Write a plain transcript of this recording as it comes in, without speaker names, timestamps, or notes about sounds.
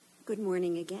Good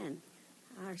morning again.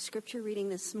 Our scripture reading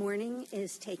this morning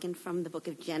is taken from the book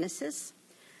of Genesis.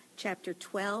 Chapter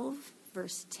 12,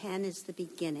 verse 10 is the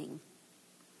beginning.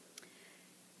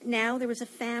 Now there was a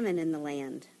famine in the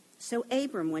land, so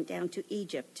Abram went down to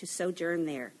Egypt to sojourn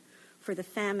there, for the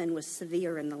famine was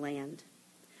severe in the land.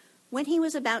 When he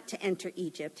was about to enter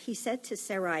Egypt, he said to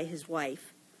Sarai his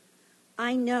wife,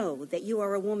 "I know that you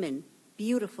are a woman,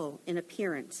 beautiful in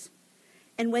appearance.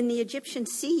 And when the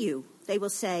Egyptians see you, they will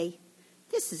say,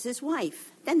 'This is his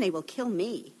wife.' Then they will kill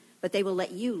me, but they will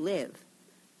let you live.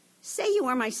 Say you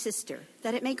are my sister,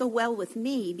 that it may go well with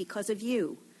me because of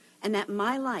you, and that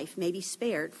my life may be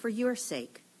spared for your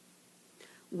sake."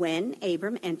 When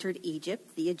Abram entered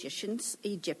Egypt, the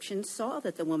Egyptians saw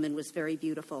that the woman was very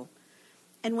beautiful.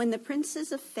 And when the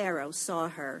princes of Pharaoh saw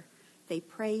her, they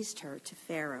praised her to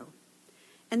Pharaoh.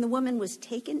 And the woman was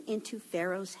taken into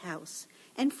Pharaoh's house,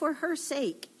 and for her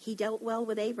sake he dealt well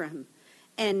with Abram.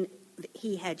 And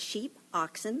he had sheep,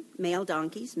 oxen, male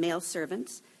donkeys, male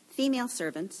servants, female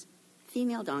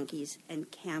donkeys,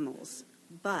 and camels.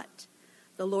 But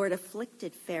the Lord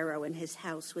afflicted Pharaoh and his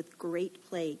house with great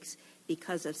plagues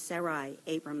because of Sarai,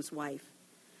 Abram's wife.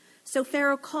 So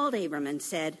Pharaoh called Abram and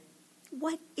said,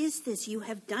 "What is this you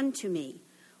have done to me?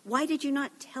 Why did you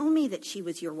not tell me that she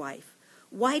was your wife?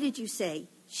 Why did you say,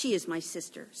 'She is my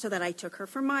sister,' so that I took her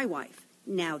for my wife?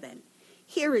 Now then,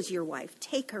 here is your wife,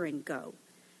 take her and go."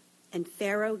 And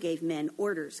Pharaoh gave men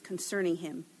orders concerning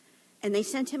him, and they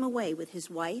sent him away with his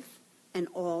wife and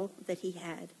all that he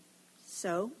had.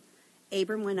 So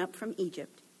Abram went up from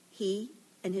Egypt, he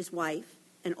and his wife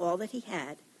and all that he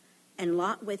had, and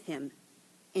Lot with him,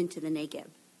 into the Negev.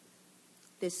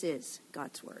 This is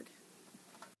God's word.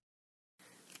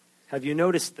 Have you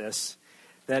noticed this?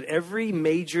 That every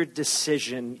major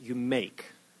decision you make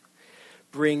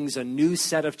brings a new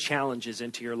set of challenges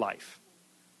into your life.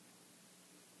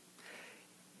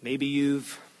 Maybe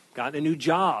you've gotten a new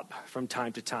job from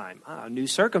time to time, a new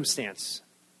circumstance.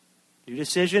 New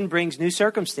decision brings new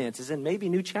circumstances and maybe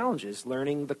new challenges,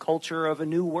 learning the culture of a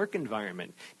new work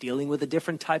environment, dealing with a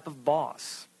different type of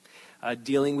boss,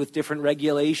 dealing with different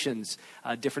regulations,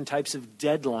 different types of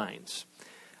deadlines.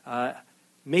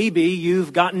 Maybe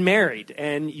you've gotten married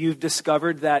and you've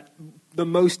discovered that the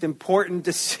most important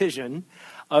decision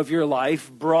of your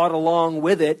life brought along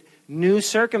with it new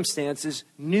circumstances,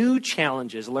 new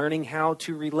challenges, learning how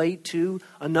to relate to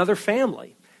another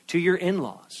family, to your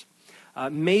in-laws.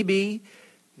 Maybe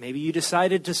you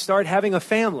decided to start having a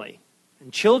family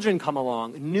and children come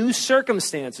along, new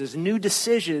circumstances, new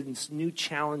decisions, new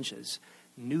challenges,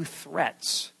 new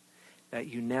threats that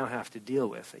you now have to deal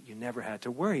with that you never had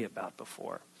to worry about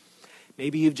before.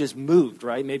 Maybe you've just moved,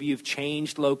 right? Maybe you've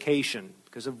changed location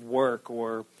because of work,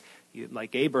 or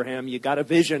like Abraham, you got a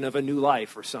vision of a new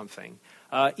life or something.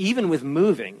 Even with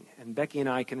moving, and Becky and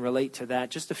I can relate to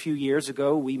that. Just a few years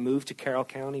ago, we moved to Carroll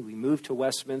County. We moved to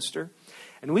Westminster.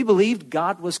 And we believed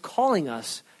God was calling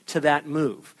us to that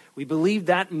move. We believed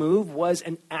that move was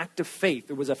an act of faith.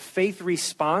 It was a faith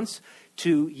response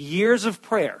to years of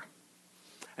prayer.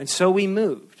 And so we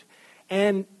moved.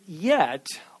 And yet,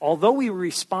 although we were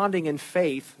responding in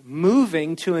faith,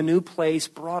 moving to a new place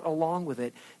brought along with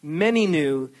it many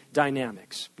new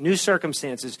dynamics, new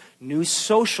circumstances, new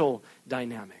social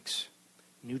dynamics,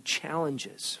 new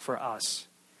challenges for us,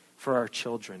 for our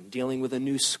children, dealing with a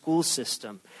new school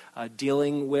system,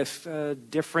 dealing with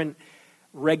different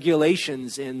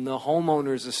regulations in the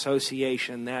homeowners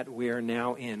association that we're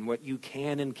now in, what you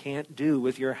can and can't do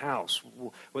with your house,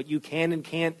 what you can and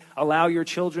can't allow your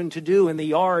children to do in the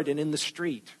yard and in the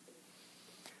street.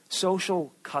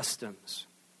 Social customs,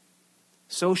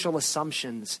 social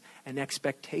assumptions and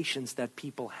expectations that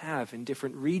people have in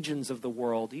different regions of the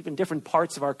world, even different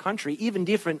parts of our country, even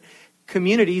different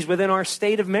communities within our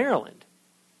state of Maryland.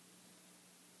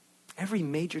 Every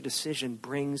major decision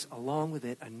brings along with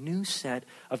it a new set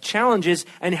of challenges,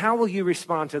 and how will you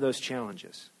respond to those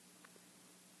challenges?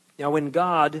 Now, when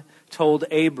God told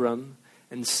Abram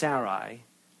and Sarai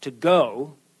to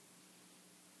go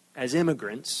as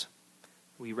immigrants,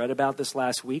 we read about this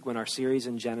last week when our series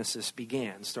in Genesis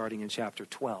began, starting in chapter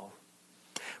 12.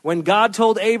 When God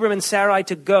told Abram and Sarai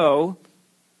to go,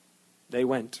 they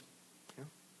went.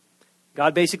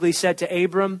 God basically said to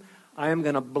Abram, "I am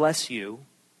going to bless you,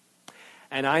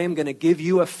 and I am going to give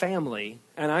you a family,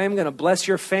 and I am going to bless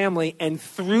your family, and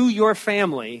through your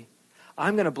family,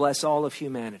 I'm going to bless all of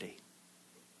humanity."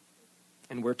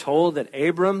 And we're told that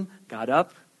Abram got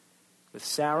up with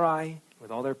Sarai, with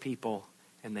all their people,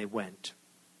 and they went.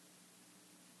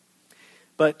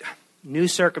 But new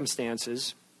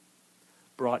circumstances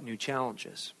brought new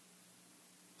challenges.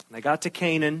 They got to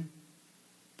Canaan,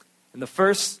 and the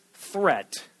first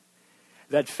threat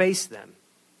that faced them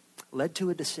led to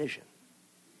a decision.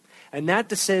 And that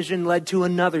decision led to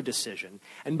another decision.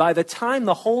 And by the time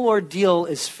the whole ordeal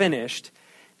is finished,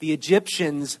 the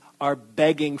Egyptians are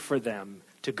begging for them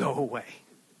to go away.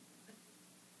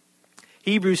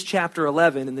 Hebrews chapter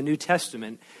 11 in the New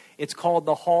Testament, it's called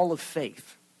the Hall of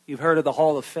Faith. You've heard of the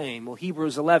Hall of Fame. Well,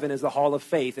 Hebrews 11 is the Hall of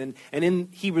Faith. And in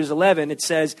Hebrews 11, it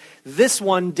says, this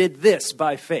one did this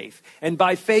by faith. And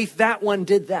by faith, that one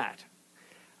did that.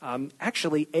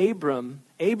 Actually,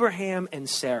 Abraham and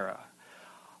Sarah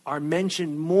are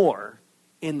mentioned more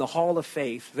in the Hall of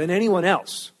Faith than anyone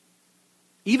else.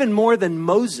 Even more than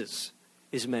Moses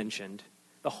is mentioned.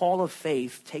 The Hall of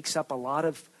Faith takes up a lot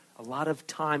of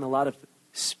time, a lot of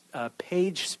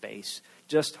page space,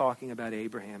 just talking about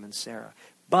Abraham and Sarah.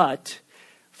 But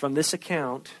from this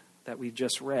account that we've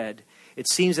just read, it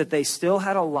seems that they still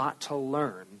had a lot to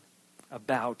learn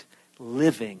about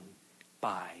living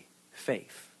by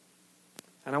faith.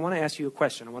 And I want to ask you a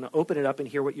question. I want to open it up and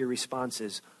hear what your response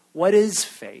is. What is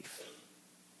faith?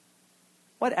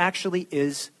 What actually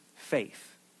is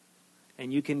faith?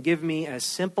 And you can give me as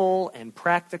simple and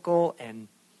practical and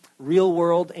real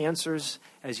world answers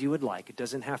as you would like. It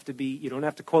doesn't have to be, you don't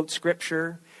have to quote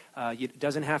scripture. It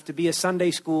doesn't have to be a Sunday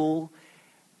school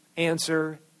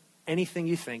answer. Anything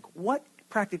you think. What,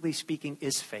 practically speaking,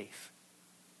 is faith?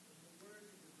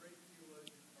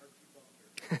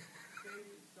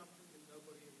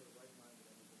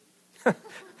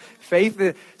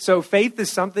 Faith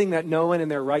is something that no one in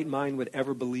their right mind would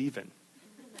ever believe in.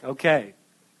 Okay.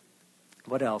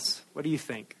 What else? What do you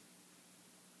think?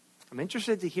 I'm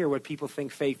interested to hear what people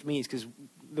think faith means, because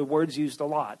the word's used a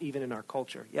lot, even in our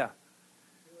culture. Yeah. I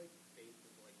feel like faith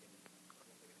is like an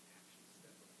action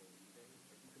step of believing.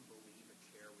 Like you can believe a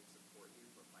chair would support you,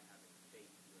 but by having faith,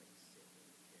 you like sit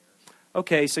in the chair.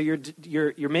 Okay, so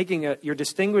you're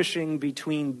distinguishing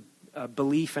between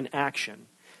belief and action.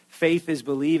 Faith is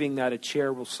believing that a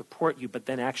chair will support you, but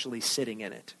then actually sitting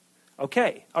in it.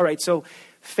 Okay, all right. So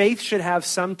faith should have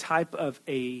some type of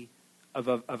a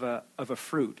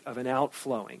fruit, of an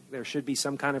outflowing. There should be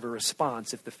some kind of a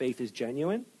response if the faith is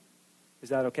genuine. Is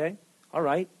that okay? All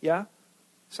right. Yeah.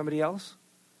 Somebody else?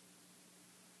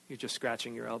 You're just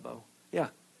scratching your elbow. Yeah.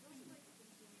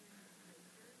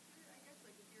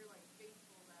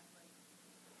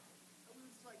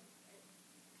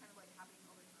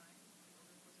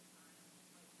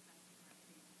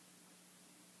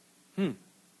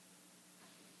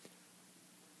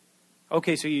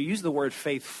 Okay, so you use the word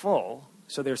faithful.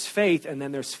 So there's faith and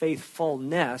then there's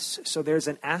faithfulness. So there's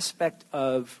an aspect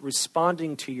of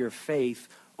responding to your faith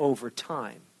over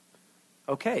time.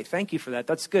 Okay, thank you for that.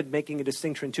 That's good, making a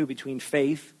distinction too between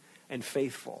faith and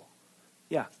faithful.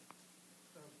 Yeah.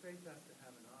 So faith has to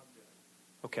have an object.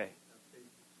 Okay. Faith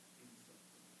means something.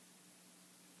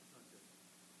 It's not just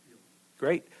feeling.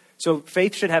 Great. So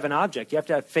faith should have an object. You have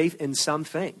to have faith in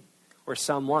something or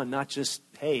someone, not just,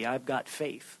 hey, I've got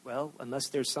faith. Well, unless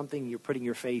there's something you're putting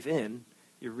your faith in,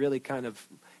 you're really kind of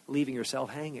leaving yourself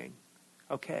hanging.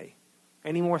 Okay.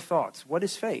 Any more thoughts? What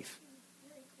is faith?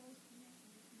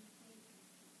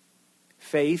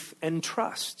 Faith and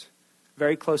trust.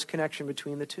 Very close connection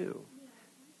between the two.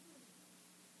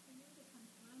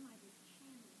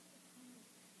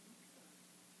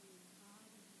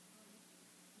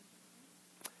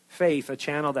 Faith, a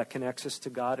channel that connects us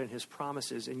to God and his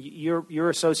promises. And you're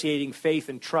associating faith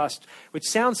and trust, which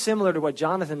sounds similar to what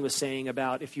Jonathan was saying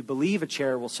about if you believe a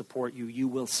chair will support you, you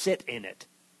will sit in it.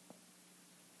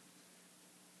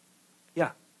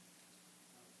 Yeah.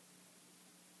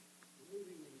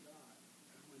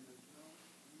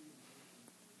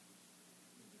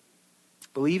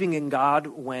 Believing in God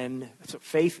when, so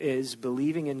faith is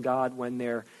believing in God when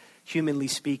there, humanly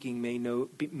speaking,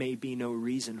 may be no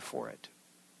reason for it.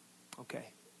 Okay.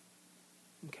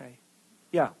 Okay.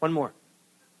 Yeah, one more.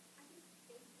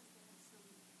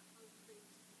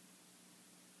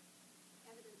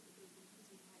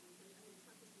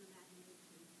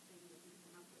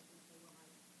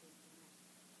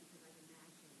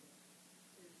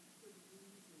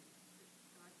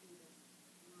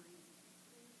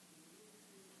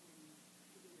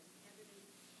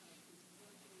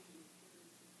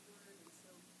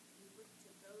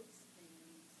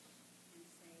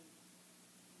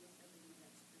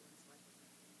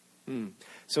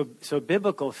 So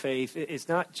biblical faith is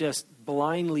not just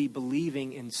blindly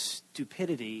believing in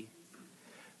stupidity.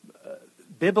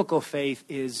 Biblical faith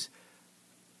is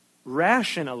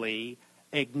rationally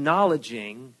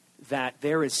acknowledging that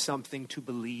there is something to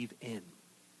believe in.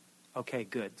 Okay,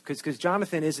 good. Because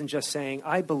Jonathan isn't just saying,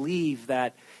 I believe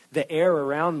that the air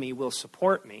around me will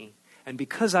support me. And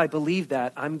because I believe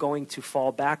that, I'm going to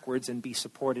fall backwards and be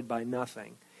supported by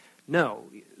nothing. No,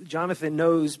 Jonathan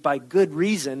knows by good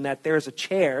reason that there's a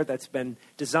chair that's been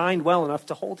designed well enough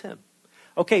to hold him.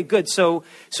 Okay, good. So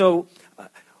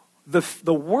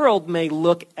the world may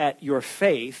look at your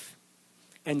faith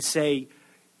and say,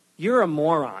 you're a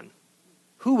moron.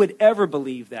 Who would ever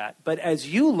believe that? But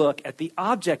as you look at the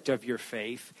object of your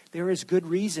faith, there is good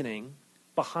reasoning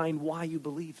behind why you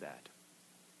believe that.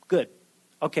 Good.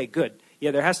 Okay, good.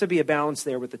 Yeah, there has to be a balance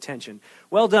there with the tension.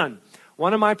 Well done.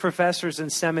 One of my professors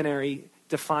in seminary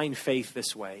defined faith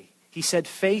this way. He said,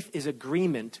 faith is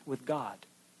agreement with God.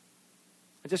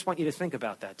 I just want you to think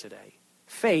about that today.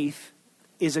 Faith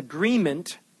is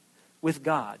agreement with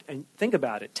God. And think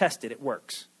about it. Test it. It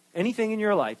works. Anything in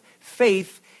your life.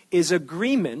 Faith is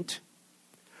agreement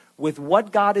with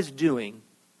what God is doing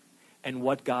and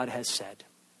what God has said.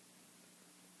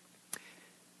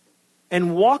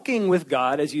 And walking with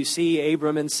God, as you see,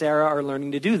 Abram and Sarah are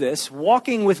learning to do this.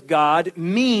 Walking with God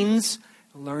means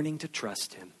learning to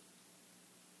trust him.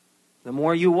 The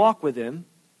more you walk with him,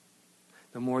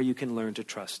 the more you can learn to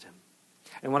trust him.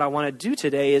 And what I want to do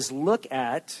today is look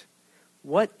at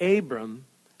what Abram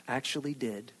actually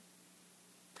did.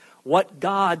 What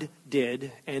God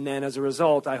did, and then as a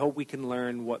result, I hope we can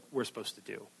learn what we're supposed to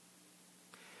do.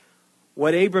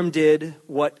 What Abram did,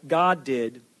 what God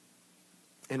did,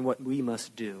 and what we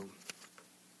must do.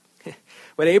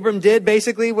 What Abram did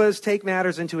basically was take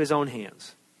matters into his own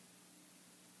hands.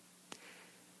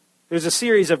 There's a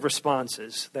series of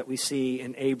responses that we see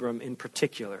in Abram in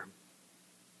particular.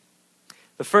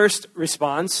 The first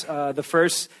response, the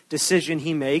first decision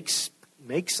he makes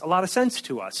a lot of sense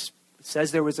to us. It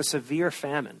says there was a severe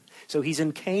famine. So he's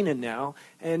in Canaan now,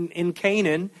 and in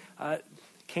Canaan,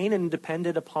 Canaan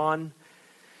depended upon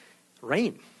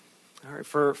rain. All right,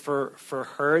 for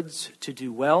herds to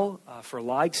do well, for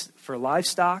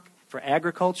livestock, for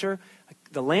agriculture.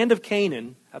 The land of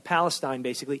Canaan, Palestine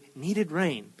basically, needed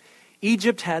rain.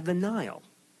 Egypt had the Nile.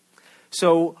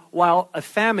 So while a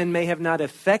famine may have not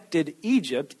affected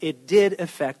Egypt, it did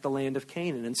affect the land of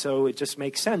Canaan. And so it just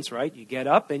makes sense, right? You get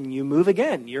up and you move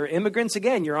again. You're immigrants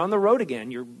again. You're on the road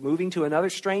again. You're moving to another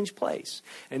strange place.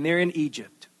 And they're in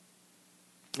Egypt.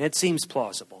 It seems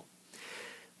plausible.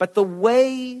 But the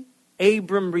way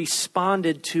Abram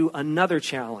responded to another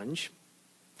challenge,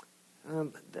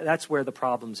 that's where the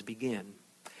problems begin.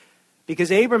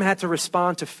 Because Abram had to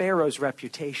respond to Pharaoh's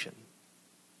reputation.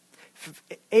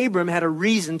 Abram had a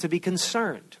reason to be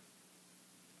concerned.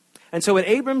 And so what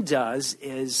Abram does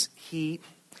is he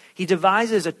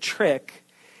devises a trick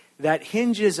that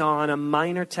hinges on a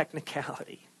minor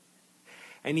technicality.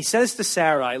 And he says to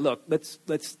Sarai, look,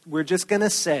 we're just going to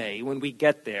say when we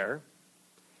get there,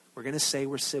 we're going to say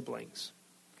we're siblings.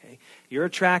 Okay? You're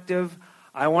attractive.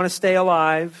 I want to stay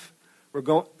alive.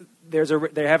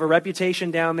 They have a reputation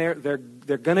down there.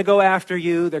 They're going to go after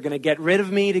you. They're going to get rid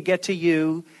of me to get to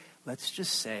you. Let's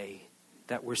just say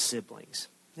that we're siblings.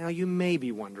 Now you may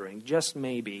be wondering, just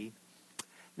maybe,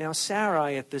 now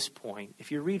Sarai at this point,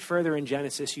 if you read further in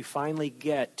Genesis, you finally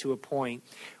get to a point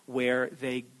where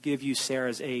they give you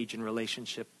Sarah's age in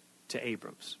relationship to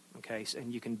Abram's. Okay,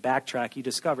 and you can backtrack. You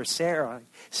discover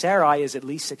Sarai is at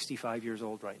least 65 years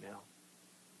old right now.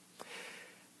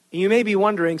 You may be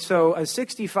wondering, so a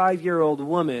 65-year-old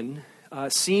woman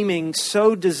seeming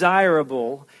so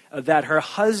desirable that her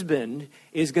husband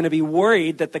is going to be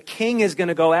worried that the king is going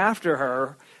to go after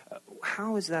her,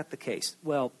 how is that the case?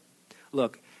 Well,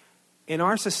 look, in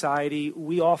our society,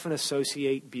 we often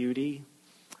associate beauty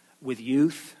with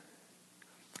youth,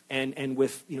 and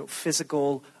with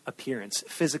physical appearance,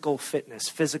 physical fitness,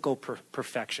 physical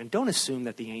perfection. Don't assume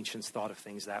that the ancients thought of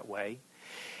things that way.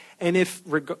 And if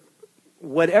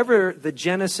whatever the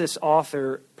Genesis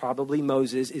author, probably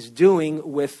Moses, is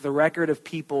doing with the record of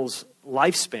people's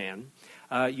lifespan,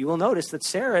 you will notice that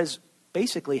Sarah is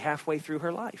basically halfway through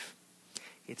her life.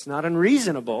 It's not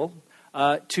unreasonable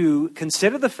to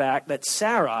consider the fact that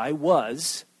Sarai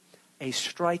was a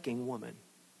striking woman.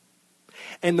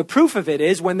 And the proof of it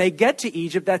is when they get to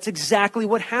Egypt, that's exactly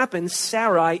what happens.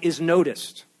 Sarai is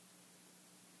noticed.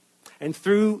 And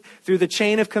through the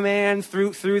chain of command,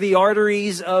 through the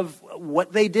arteries of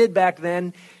what they did back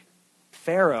then,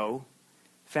 Pharaoh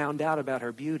found out about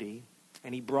her beauty,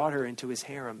 and he brought her into his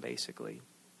harem, basically.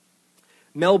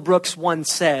 Mel Brooks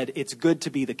once said, "It's good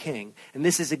to be the king." And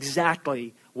this is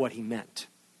exactly what he meant.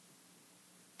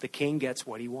 The king gets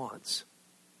what he wants.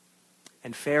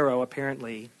 And Pharaoh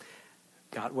apparently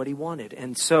got what he wanted.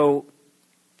 And so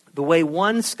the way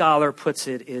one scholar puts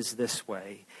it is this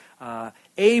way.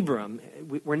 Abram,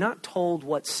 we're not told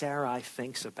what Sarai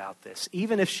thinks about this.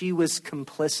 Even if she was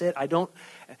complicit,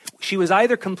 she was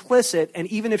either complicit, and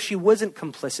even if she wasn't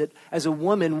complicit, as a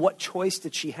woman, what choice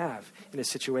did she have in a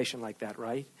situation like that,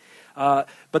 right?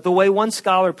 But the way one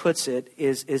scholar puts it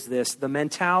is this: the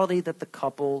mentality that the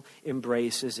couple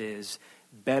embraces is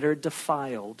better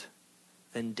defiled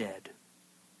than dead.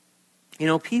 You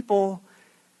know, people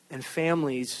and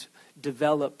families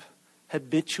develop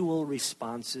habitual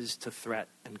responses to threat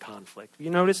and conflict. You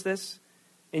notice this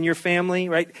in your family,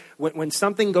 right? When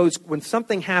something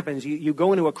happens, you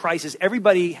go into a crisis,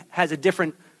 everybody has a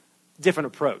different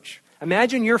approach.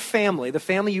 Imagine your family, the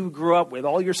family you grew up with,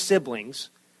 all your siblings,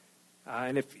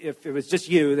 and if it was just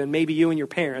you, then maybe you and your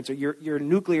parents or your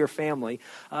nuclear family.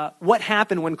 What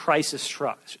happened when crisis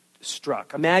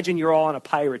struck? Imagine you're all on a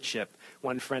pirate ship.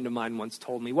 One friend of mine once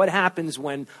told me, what happens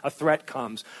when a threat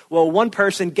comes? Well, one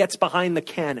person gets behind the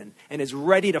cannon and is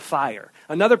ready to fire.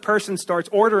 Another person starts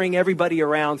ordering everybody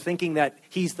around thinking that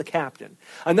he's the captain.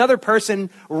 Another person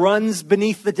runs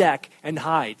beneath the deck and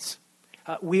hides.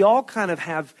 We all kind of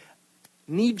have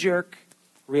knee-jerk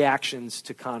reactions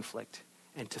to conflict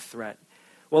and to threat.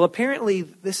 Well, apparently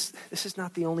this is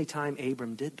not the only time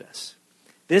Abram did this.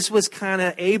 This was kind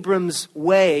of Abram's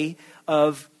way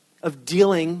of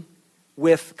dealing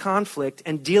with conflict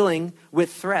and dealing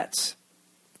with threats.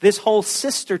 This whole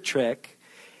sister trick,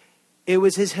 it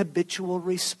was his habitual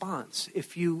response.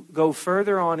 If you go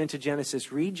further on into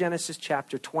Genesis, read Genesis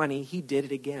chapter 20, he did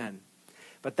it again.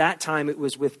 But that time it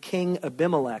was with King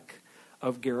Abimelech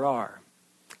of Gerar.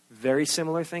 Very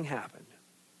similar thing happened.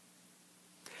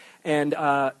 And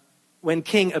when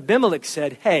King Abimelech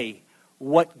said, hey,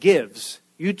 what gives?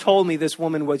 You told me this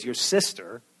woman was your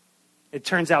sister. It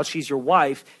turns out she's your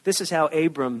wife. This is how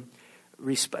Abram,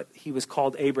 he was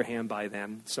called Abraham by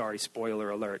them. Sorry, spoiler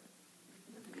alert.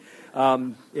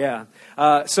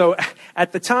 So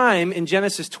at the time in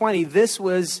Genesis 20, this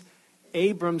was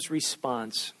Abram's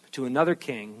response to another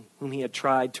king whom he had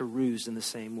tried to ruse in the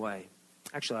same way.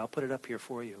 Actually, I'll put it up here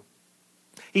for you.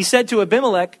 He said to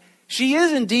Abimelech, she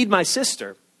is indeed my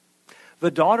sister,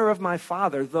 the daughter of my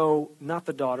father, though not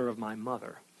the daughter of my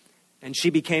mother. And she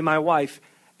became my wife.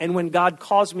 And when God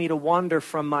caused me to wander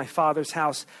from my father's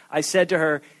house, I said to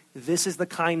her, this is the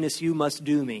kindness you must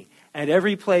do me. At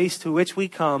every place to which we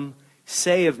come,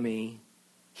 say of me,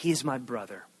 he is my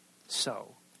brother.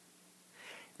 So,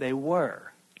 they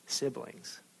were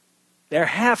siblings. They're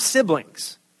half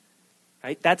siblings.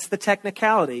 Right? That's the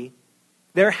technicality.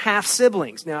 They're half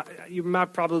siblings. Now, you're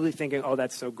probably thinking, oh,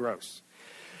 that's so gross.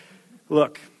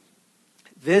 Look,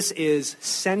 this is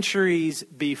centuries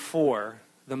before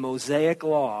the Mosaic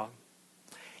law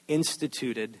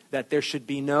instituted that there should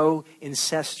be no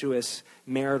incestuous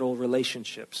marital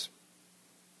relationships.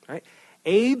 Right?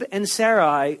 Abe and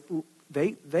Sarai,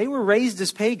 they were raised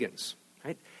as pagans.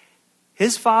 Right?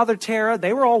 His father, Terah,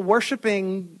 they were all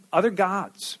worshiping other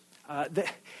gods.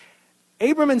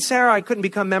 Abram and Sarai couldn't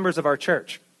become members of our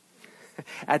church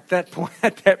at that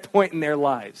point in their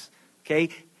lives. Okay?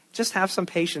 Just have some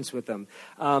patience with them.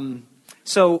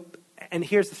 And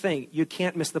here's the thing, you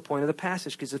can't miss the point of the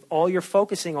passage, because if all you're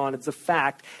focusing on is the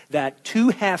fact that two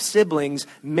half-siblings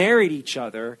married each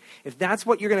other, if that's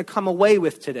what you're going to come away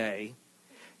with today,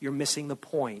 you're missing the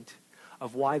point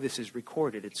of why this is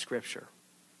recorded in Scripture.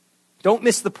 Don't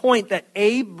miss the point that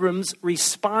Abram's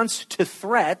response to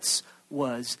threats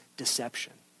was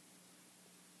deception.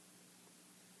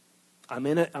 I'm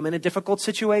in a difficult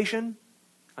situation.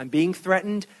 I'm being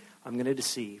threatened. I'm going to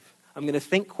deceive. I'm going to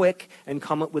think quick and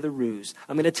come up with a ruse.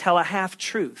 I'm going to tell a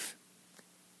half-truth.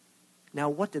 Now,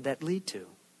 what did that lead to?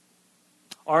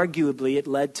 Arguably, it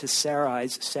led to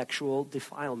Sarai's sexual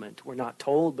defilement. We're not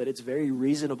told, but it's very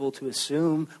reasonable to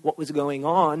assume what was going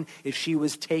on if she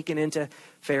was taken into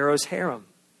Pharaoh's harem.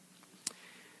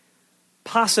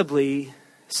 Possibly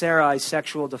Sarai's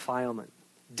sexual defilement.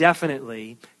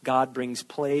 Definitely, God brings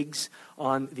plagues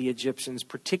on the Egyptians,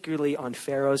 particularly on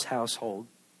Pharaoh's household.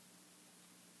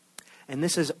 And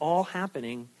this is all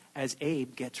happening as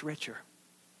Abe gets richer.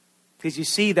 Because you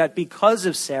see that because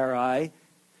of Sarai,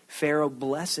 Pharaoh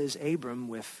blesses Abram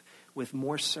with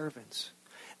more servants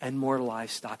and more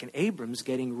livestock. And Abram's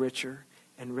getting richer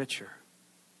and richer.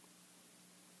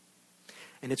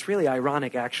 And it's really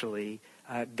ironic, actually.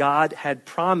 God had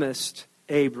promised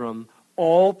Abram,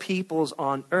 all peoples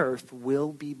on earth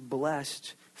will be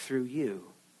blessed through you.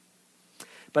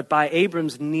 But by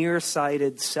Abram's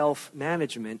nearsighted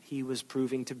self-management, he was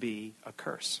proving to be a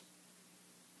curse.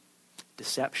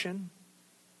 Deception,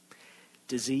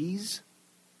 disease,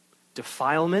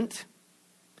 defilement,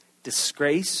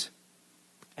 disgrace,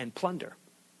 and plunder.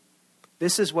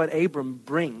 This is what Abram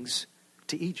brings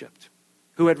to Egypt,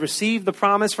 who had received the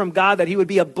promise from God that he would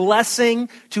be a blessing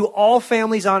to all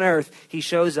families on earth. He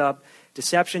shows up,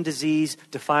 deception, disease,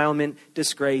 defilement,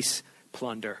 disgrace,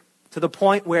 plunder, to the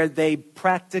point where they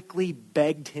practically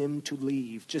begged him to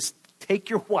leave. Just take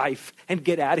your wife and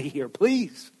get out of here,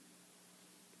 please.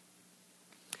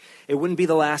 It wouldn't be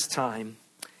the last time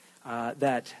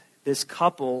that this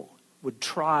couple would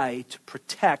try to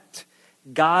protect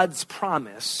God's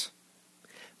promise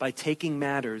by taking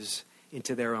matters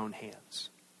into their own hands.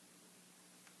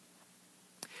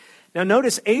 Now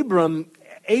notice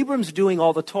Abram's doing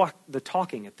all the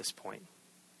talking at this point.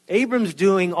 Abram's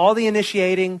doing all the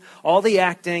initiating, all the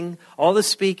acting, all the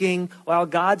speaking, while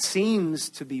God seems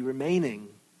to be remaining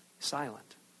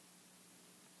silent.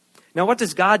 Now what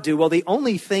does God do? Well, the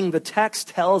only thing the text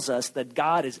tells us that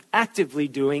God is actively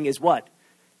doing is what?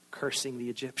 Cursing the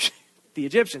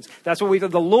Egyptians. That's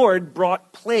what the Lord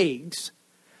brought plagues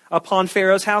upon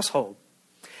Pharaoh's household.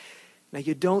 Now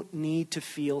you don't need to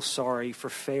feel sorry for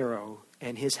Pharaoh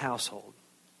and his household,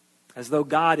 as though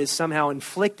God is somehow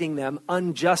inflicting them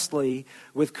unjustly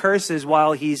with curses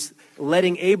while he's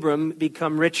letting Abram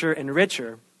become richer and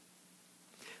richer.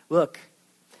 Look,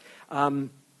 the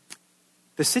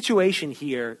situation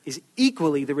here is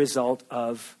equally the result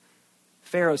of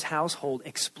Pharaoh's household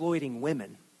exploiting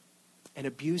women and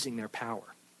abusing their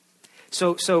power.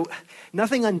 So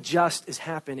nothing unjust is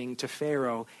happening to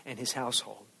Pharaoh and his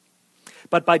household.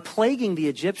 But by plaguing the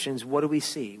Egyptians, what do we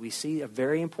see? We see a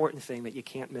very important thing that you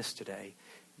can't miss today.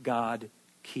 God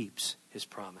keeps his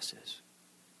promises.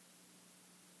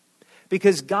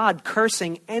 Because God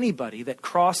cursing anybody that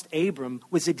crossed Abram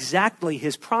was exactly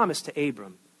his promise to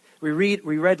Abram. We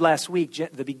read last week,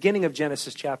 the beginning of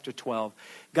Genesis chapter 12.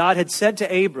 God had said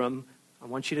to Abram, I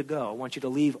want you to go. I want you to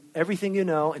leave everything you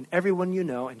know and everyone you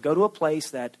know and go to a place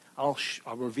that I'll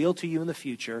reveal to you in the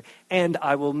future, and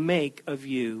I will make of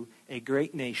you a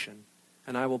great nation.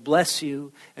 And I will bless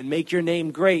you and make your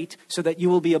name great so that you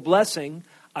will be a blessing.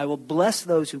 I will bless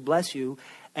those who bless you,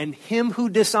 and him who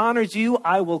dishonors you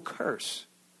I will curse.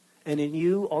 And in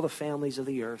you all the families of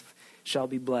the earth shall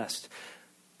be blessed.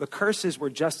 The curses were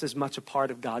just as much a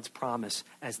part of God's promise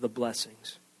as the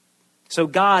blessings. So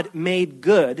God made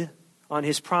good on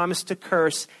his promise to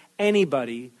curse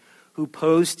anybody who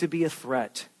posed to be a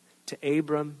threat to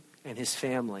Abram and his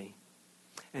family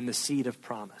and the seed of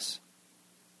promise.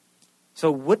 So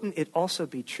wouldn't it also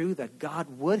be true that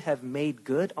God would have made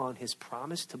good on his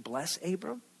promise to bless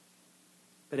Abram?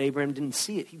 But Abram didn't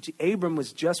see it. Abram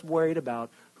was just worried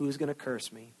about who's going to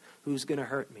curse me, who's going to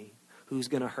hurt me, who's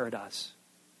going to hurt us.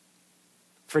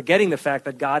 Forgetting the fact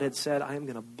that God had said, I am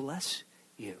going to bless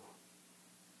you.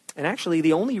 And actually,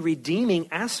 the only redeeming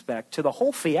aspect to the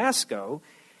whole fiasco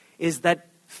is that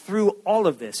through all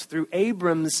of this, through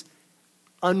Abram's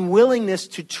unwillingness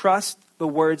to trust the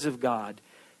words of God,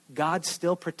 God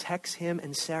still protects him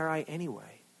and Sarai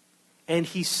anyway. And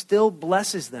he still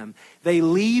blesses them. They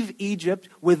leave Egypt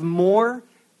with more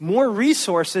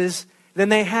resources than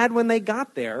they had when they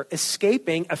got there,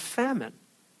 escaping a famine.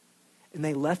 And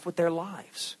they left with their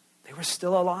lives. They were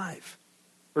still alive.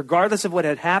 Regardless of what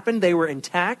had happened, they were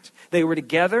intact, they were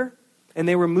together, and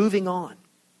they were moving on.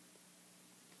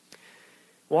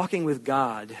 Walking with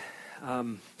God,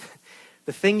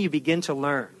 the thing you begin to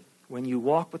learn when you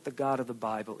walk with the God of the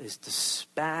Bible is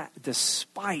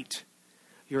despite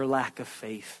your lack of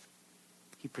faith,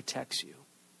 he protects you.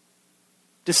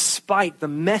 Despite the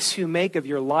mess you make of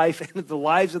your life and the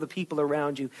lives of the people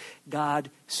around you, God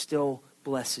still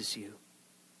blesses you.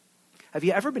 Have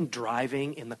you ever been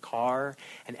driving in the car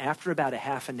and after about a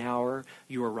half an hour,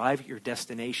 you arrive at your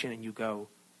destination and you go,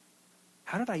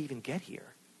 how did I even get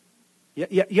here?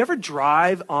 You ever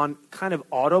drive on kind of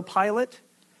autopilot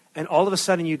and all of a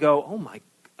sudden you go, oh my,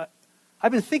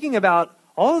 I've been thinking about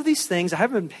all of these things. I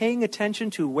haven't been paying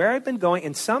attention to where I've been going,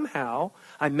 and somehow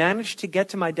I managed to get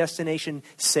to my destination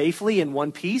safely in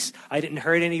one piece. I didn't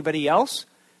hurt anybody else,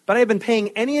 but I've been paying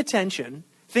any attention,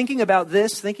 thinking about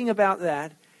this, thinking about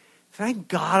that. Thank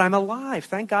God I'm alive.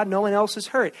 Thank God no one else is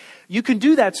hurt. You can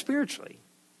do that spiritually.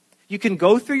 You can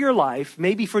go through your life,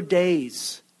 maybe for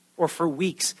days or for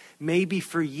weeks, maybe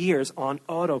for years on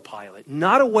autopilot,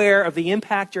 not aware of the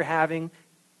impact you're having,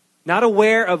 not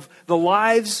aware of the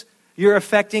lives you're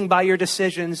affecting by your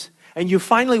decisions, and you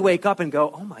finally wake up and go,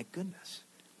 oh my goodness,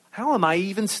 how am I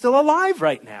even still alive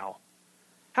right now?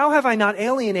 How have I not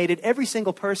alienated every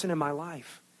single person in my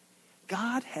life?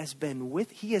 God has been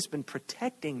he has been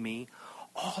protecting me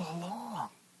all along.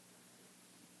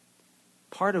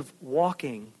 Part of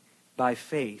walking by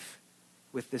faith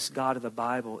with this God of the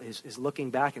Bible is looking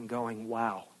back and going,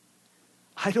 wow,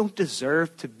 I don't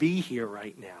deserve to be here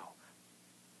right now.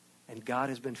 And God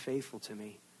has been faithful to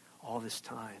me all this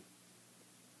time.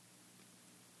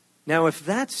 Now, if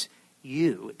that's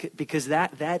you, because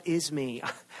that is me,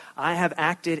 I have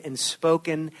acted and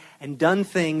spoken and done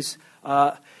things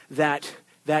that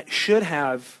should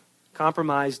have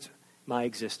compromised my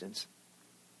existence,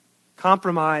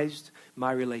 compromised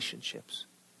my relationships,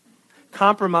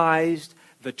 compromised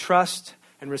the trust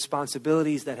and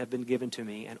responsibilities that have been given to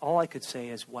me. And all I could say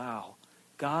is, wow,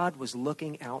 God was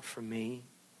looking out for me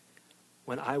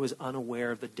when I was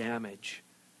unaware of the damage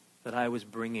that I was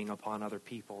bringing upon other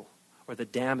people, or the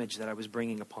damage that I was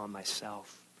bringing upon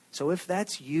myself. So if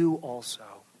that's you also,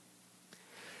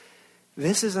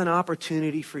 this is an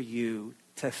opportunity for you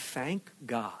to thank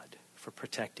God for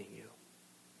protecting you.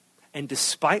 And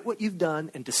despite what you've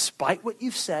done, and despite what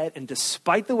you've said, and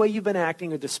despite the way you've been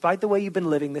acting, or despite the way you've been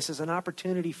living, this is an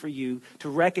opportunity for you to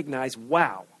recognize,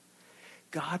 wow,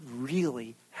 God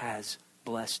really has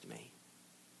blessed me.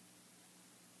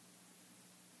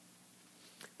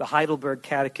 The Heidelberg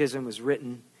Catechism was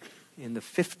written in the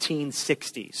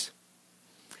 1560s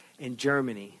in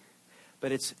Germany.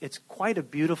 But it's quite a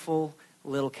beautiful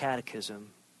little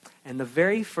catechism. And the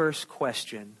very first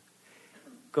question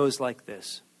goes like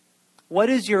this. What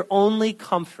is your only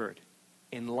comfort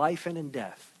in life and in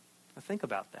death? Now think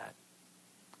about that.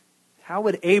 How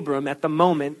would Abram at the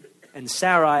moment and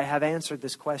Sarai have answered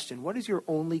this question? What is your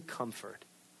only comfort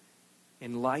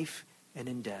in life and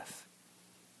in death?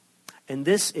 And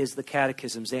this is the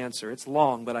catechism's answer. It's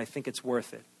long, but I think it's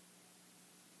worth it.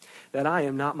 That I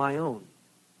am not my own.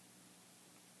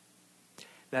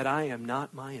 That I am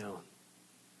not my own.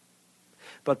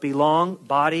 But belong,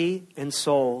 body and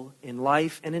soul, in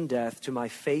life and in death, to my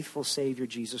faithful Savior,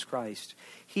 Jesus Christ.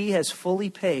 He has fully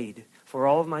paid for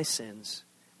all of my sins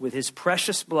with his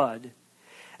precious blood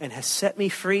and has set me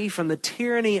free from the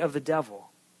tyranny of the devil.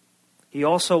 He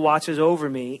also watches over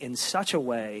me in such a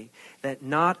way that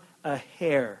not a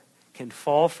hair can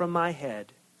fall from my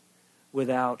head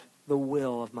without the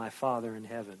will of my Father in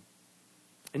heaven.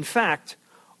 In fact,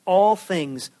 all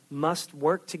things must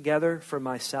work together for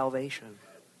my salvation.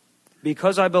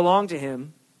 Because I belong to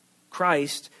him,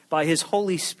 Christ, by his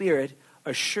Holy Spirit,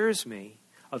 assures me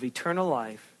of eternal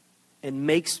life and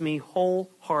makes me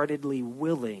wholeheartedly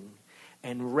willing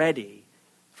and ready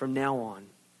from now on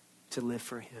to live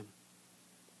for him.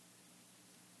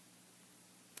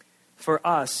 For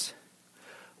us,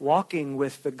 walking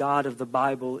with the God of the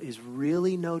Bible is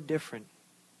really no different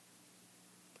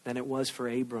than it was for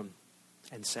Abram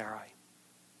and Sarai.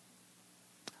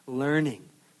 Learning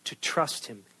to trust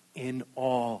him in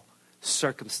all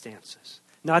circumstances.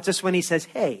 Not just when he says,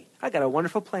 hey, I got a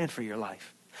wonderful plan for your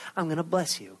life. I'm going to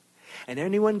bless you. And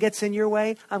anyone gets in your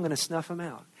way, I'm going to snuff them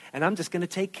out. And I'm just going to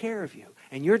take care of you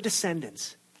and your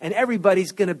descendants. And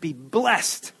everybody's going to be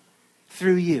blessed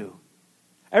through you.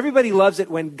 Everybody loves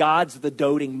it when God's the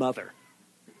doting mother.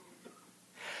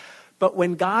 But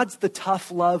when God's the tough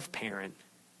love parent,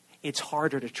 it's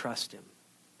harder to trust him.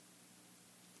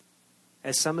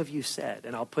 As some of you said,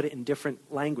 and I'll put it in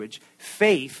different language,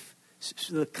 faith,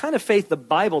 the kind of faith the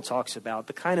Bible talks about,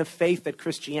 the kind of faith that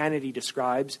Christianity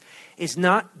describes, is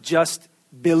not just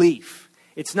belief.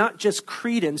 It's not just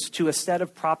credence to a set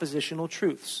of propositional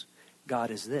truths. God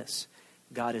is this.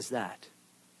 God is that.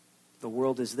 The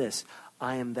world is this.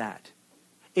 I am that.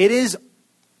 It is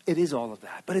all of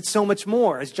that. But it's so much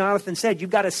more. As Jonathan said,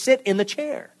 you've got to sit in the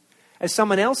chair. As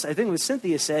someone else, I think it was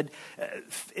Cynthia, said,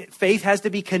 faith has to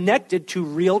be connected to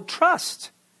real trust.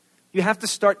 You have to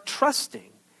start trusting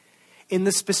in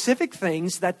the specific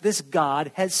things that this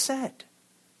God has said.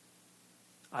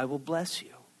 I will bless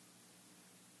you.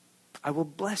 I will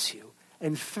bless you.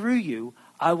 And through you,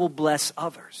 I will bless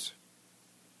others.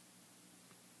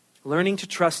 Learning to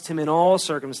trust him in all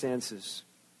circumstances.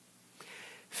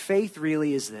 Faith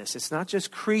really is this. It's not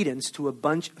just credence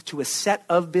to a set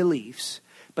of beliefs,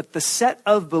 but the set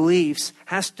of beliefs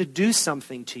has to do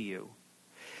something to you.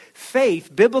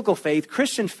 Faith, biblical faith,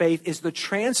 Christian faith, is the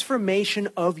transformation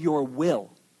of your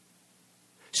will.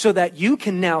 So that you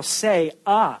can now say,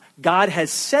 God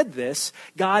has said this,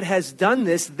 God has done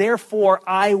this, therefore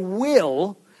I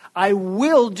will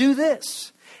do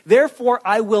this. Therefore,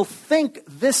 I will think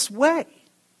this way.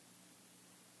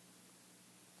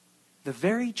 The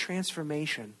very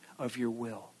transformation of your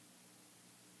will.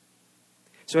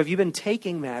 So have you been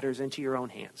taking matters into your own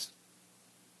hands?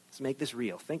 Let's make this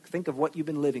real. Think of what you've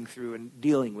been living through and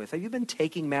dealing with. Have you been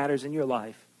taking matters in your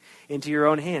life into your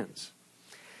own hands?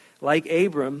 Like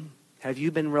Abram, have you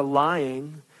been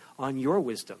relying on your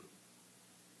wisdom?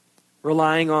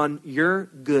 Relying on your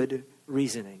good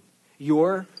reasoning?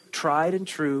 Your tried and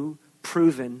true,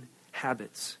 proven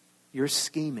habits, your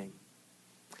scheming,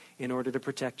 in order to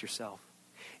protect yourself,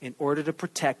 in order to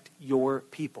protect your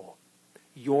people,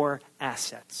 your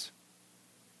assets.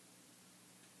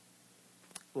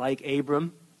 Like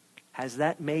Abram, has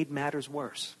that made matters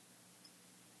worse?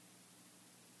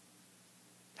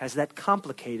 Has that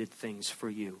complicated things for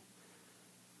you,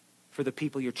 for the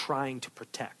people you're trying to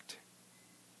protect?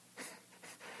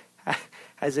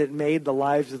 Has it made the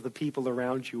lives of the people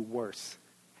around you worse?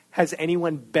 Has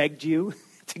anyone begged you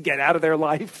to get out of their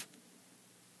life?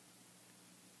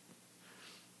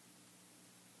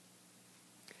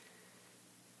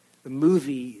 The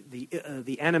movie,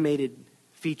 the animated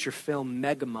feature film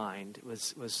Megamind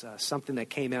was something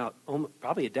that came out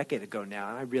probably a decade ago now,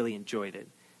 and I really enjoyed it.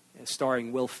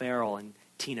 Starring Will Ferrell and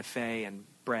Tina Fey and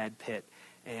Brad Pitt.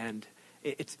 And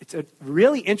it's a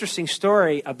really interesting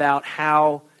story about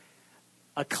how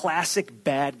a classic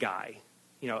bad guy,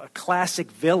 a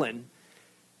classic villain,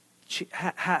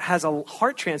 has a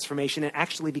heart transformation and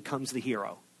actually becomes the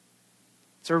hero.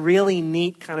 It's a really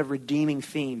neat kind of redeeming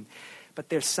theme. But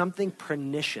there's something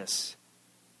pernicious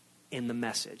in the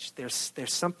message. There's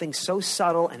something so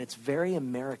subtle, and it's very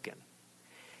American.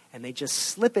 And they just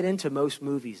slip it into most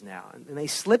movies now. And they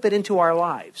slip it into our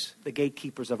lives, the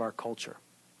gatekeepers of our culture.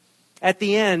 At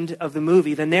the end of the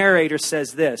movie, the narrator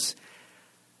says this: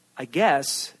 I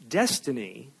guess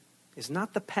destiny is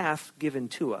not the path given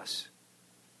to us,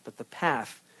 but the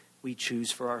path we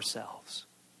choose for ourselves.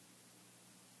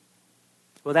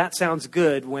 Well, that sounds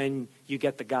good when you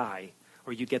get the guy,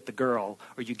 or you get the girl,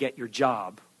 or you get your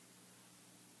job,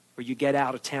 or you get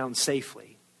out of town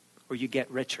safely, or you get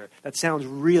richer. That sounds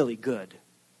really good.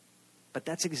 But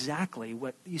that's exactly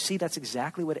what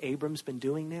Abram's been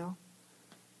doing now.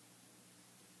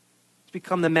 He's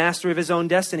become the master of his own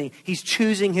destiny. He's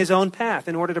choosing his own path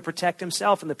in order to protect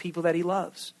himself and the people that he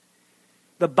loves.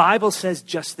 The Bible says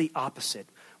just the opposite.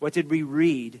 What did we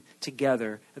read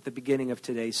together at the beginning of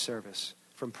today's service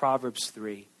from Proverbs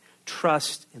 3?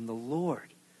 Trust in the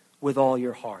Lord with all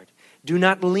your heart. Do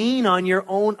not lean on your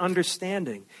own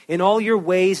understanding. In all your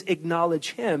ways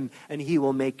acknowledge him, and he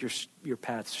will make your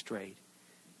path straight.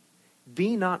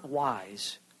 Be not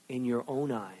wise in your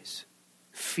own eyes.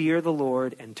 Fear the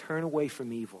Lord and turn away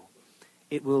from evil.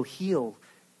 It will heal.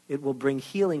 It will bring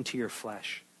healing to your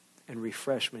flesh and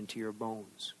refreshment to your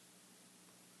bones.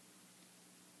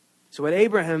 So what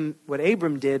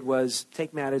Abram did was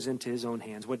take matters into his own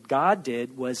hands. What God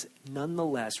did was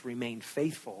nonetheless remain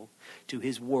faithful to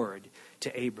his word to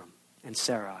Abram and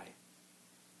Sarai.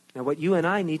 Now what you and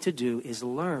I need to do is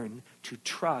learn to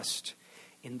trust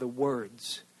in the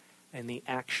words and the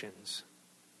actions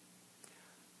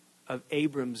of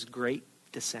Abram's great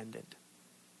descendant.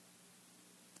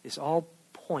 This all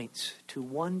points to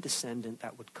one descendant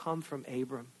that would come from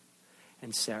Abram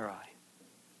and Sarai.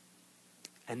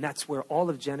 And that's where all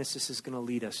of Genesis is going to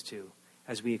lead us to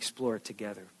as we explore it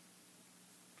together.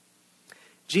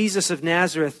 Jesus of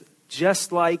Nazareth,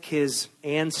 just like his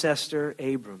ancestor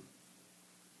Abram,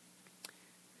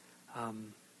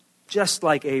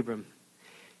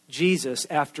 Jesus,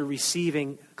 after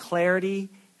receiving clarity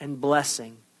and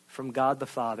blessing from God the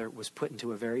Father, was put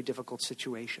into a very difficult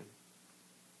situation.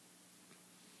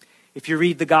 If you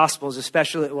read the Gospels,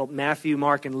 especially Matthew,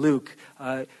 Mark, and Luke,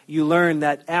 you learn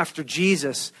that after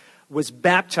Jesus was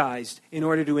baptized in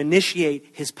order to initiate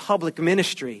his public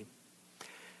ministry,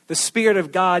 the Spirit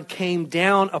of God came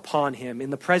down upon him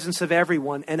in the presence of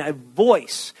everyone, and a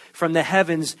voice from the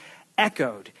heavens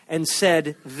echoed and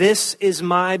said, "This is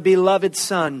my beloved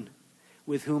Son,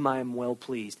 with whom I am well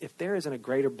pleased." If there isn't a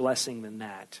greater blessing than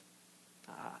that.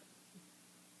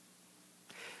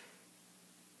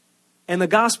 And the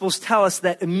Gospels tell us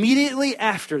that immediately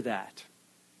after that,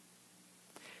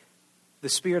 the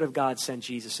Spirit of God sent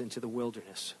Jesus into the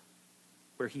wilderness,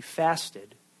 where he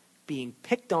fasted, being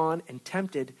picked on and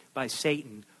tempted by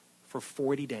Satan for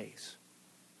 40 days.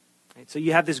 Right, so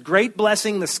you have this great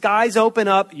blessing. The skies open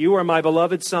up. You are my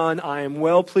beloved Son. I am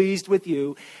well pleased with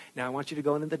you. Now I want you to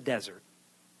go into the desert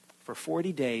for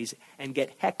 40 days and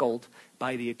get heckled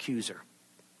by the accuser.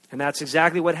 And that's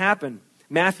exactly what happened.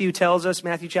 Matthew tells us,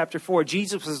 Matthew chapter 4,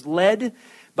 Jesus was led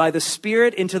by the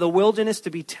Spirit into the wilderness to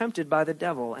be tempted by the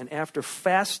devil. And after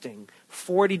fasting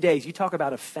 40 days, you talk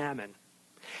about a famine.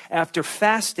 After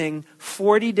fasting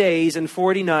 40 days and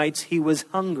 40 nights, he was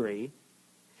hungry.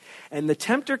 And the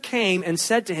tempter came and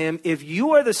said to him, "If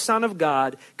you are the Son of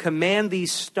God, command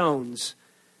these stones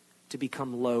to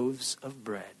become loaves of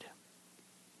bread."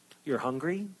 You're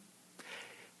hungry?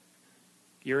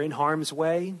 You're in harm's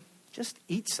way? Just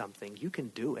eat something. You can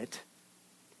do it.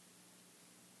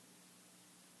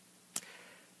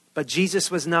 But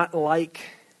Jesus was not like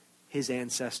his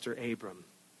ancestor Abram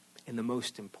in the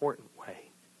most important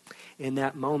way. in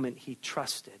that moment, he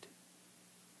trusted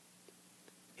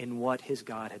in what his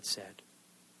God had said.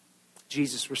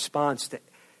 Jesus' response to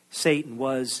Satan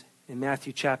was, in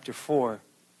Matthew chapter 4,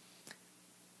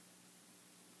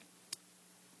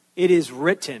 it is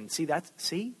written.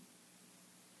 See?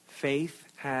 Faith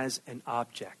has an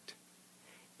object.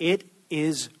 It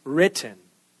is written.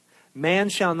 Man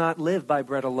shall not live by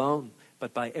bread alone,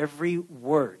 but by every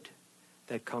word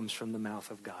that comes from the mouth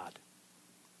of God.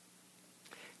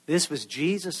 This was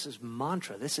Jesus'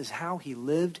 mantra. This is how he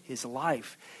lived his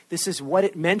life. This is what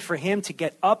it meant for him to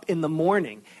get up in the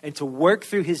morning and to work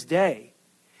through his day.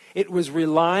 It was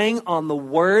relying on the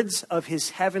words of his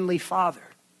heavenly Father.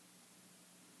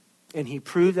 And he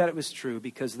proved that it was true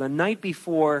because the night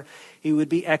before he would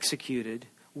be executed,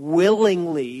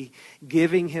 willingly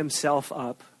giving himself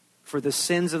up for the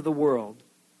sins of the world,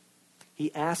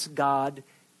 he asked God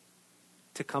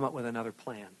to come up with another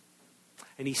plan.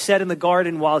 And he said in the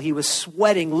garden while he was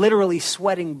sweating, literally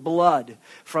sweating blood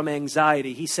from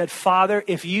anxiety, he said, Father,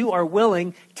 if you are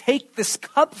willing, take this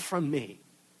cup from me.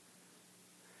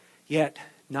 Yet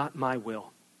not my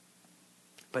will,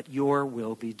 but your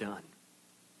will be done.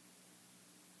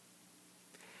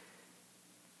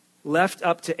 Left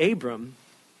up to Abram,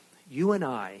 you and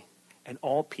I and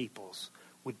all peoples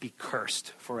would be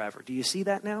cursed forever. Do you see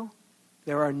that now?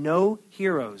 There are no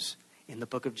heroes in the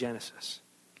book of Genesis.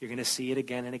 You're going to see it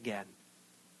again and again.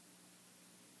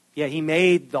 Yeah, he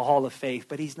made the Hall of Faith,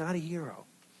 but he's not a hero.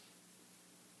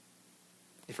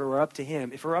 If it were up to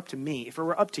him, if it were up to me, if it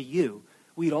were up to you,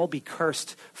 we'd all be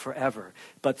cursed forever.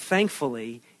 But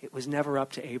thankfully, it was never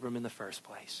up to Abram in the first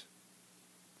place.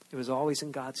 It was always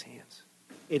in God's hands.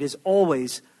 It is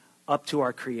always up to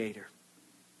our Creator.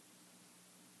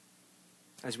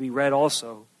 As we read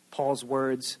also, Paul's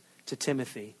words to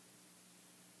Timothy,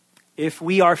 if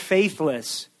we are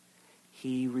faithless,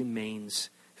 he remains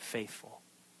faithful.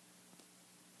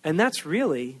 And that's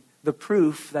really the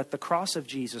proof that the cross of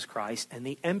Jesus Christ and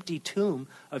the empty tomb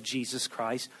of Jesus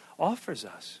Christ offers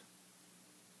us.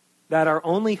 That our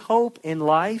only hope in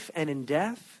life and in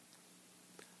death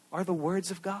are the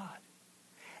words of God.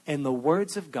 And the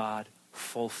words of God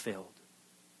fulfilled.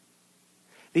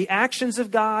 The actions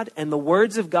of God and the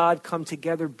words of God come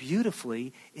together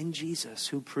beautifully in Jesus,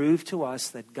 who proved to us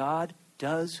that God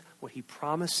does what he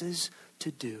promises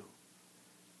to do.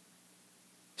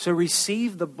 So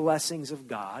receive the blessings of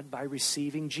God by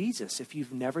receiving Jesus. If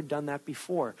you've never done that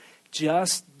before,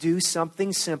 just do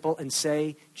something simple and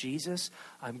say, Jesus,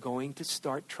 I'm going to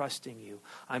start trusting you.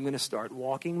 I'm going to start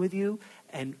walking with you.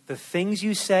 And the things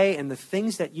you say and the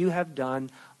things that you have done,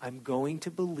 I'm going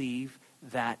to believe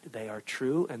that they are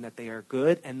true and that they are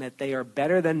good and that they are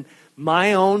better than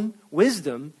my own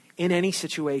wisdom in any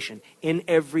situation, in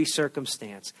every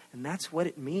circumstance. And that's what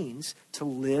it means to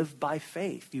live by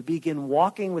faith. You begin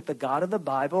walking with the God of the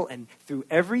Bible, and through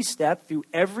every step, through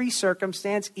every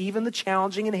circumstance, even the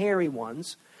challenging and hairy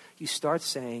ones, you start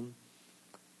saying,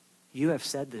 you have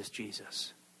said this,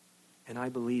 Jesus, and I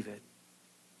believe it,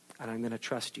 and I'm going to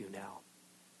trust you now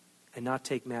and not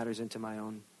take matters into my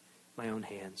own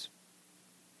hands.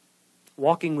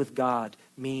 Walking with God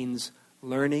means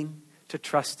learning to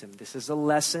trust him. This is a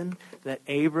lesson that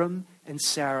Abram and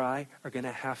Sarai are going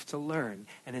to have to learn.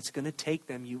 And it's going to take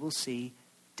them, you will see,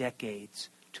 decades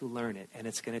to learn it. And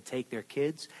it's going to take their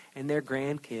kids and their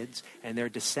grandkids and their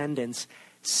descendants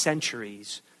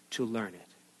centuries to learn it.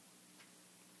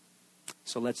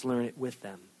 So let's learn it with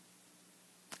them.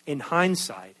 In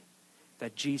hindsight,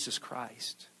 that Jesus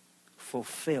Christ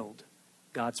fulfilled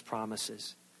God's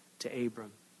promises to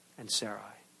Abram and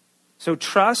Sarai. So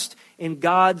trust in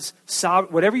God's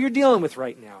sovereign, whatever you're dealing with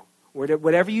right now,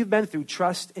 whatever you've been through,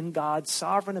 trust in God's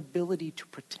sovereign ability to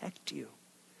protect you.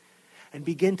 And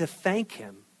begin to thank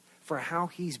him for how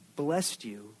he's blessed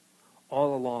you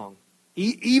all along.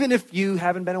 Even if you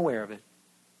haven't been aware of it.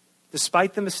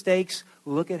 Despite the mistakes,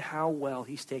 look at how well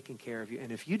he's taken care of you.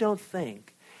 And if you don't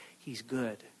think he's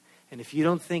good, and if you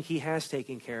don't think he has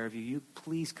taken care of you, you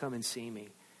please come and see me,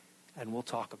 and we'll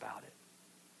talk about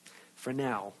it. For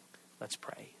now, let's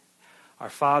pray. Our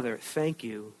Father, thank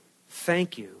you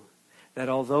that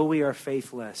although we are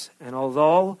faithless, and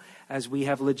although as we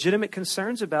have legitimate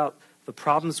concerns about the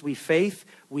problems we face,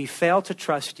 we fail to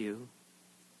trust you,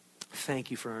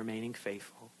 thank you for remaining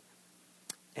faithful.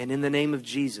 And in the name of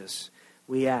Jesus,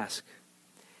 we ask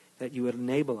that you would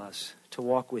enable us to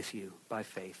walk with you by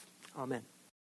faith. Amen.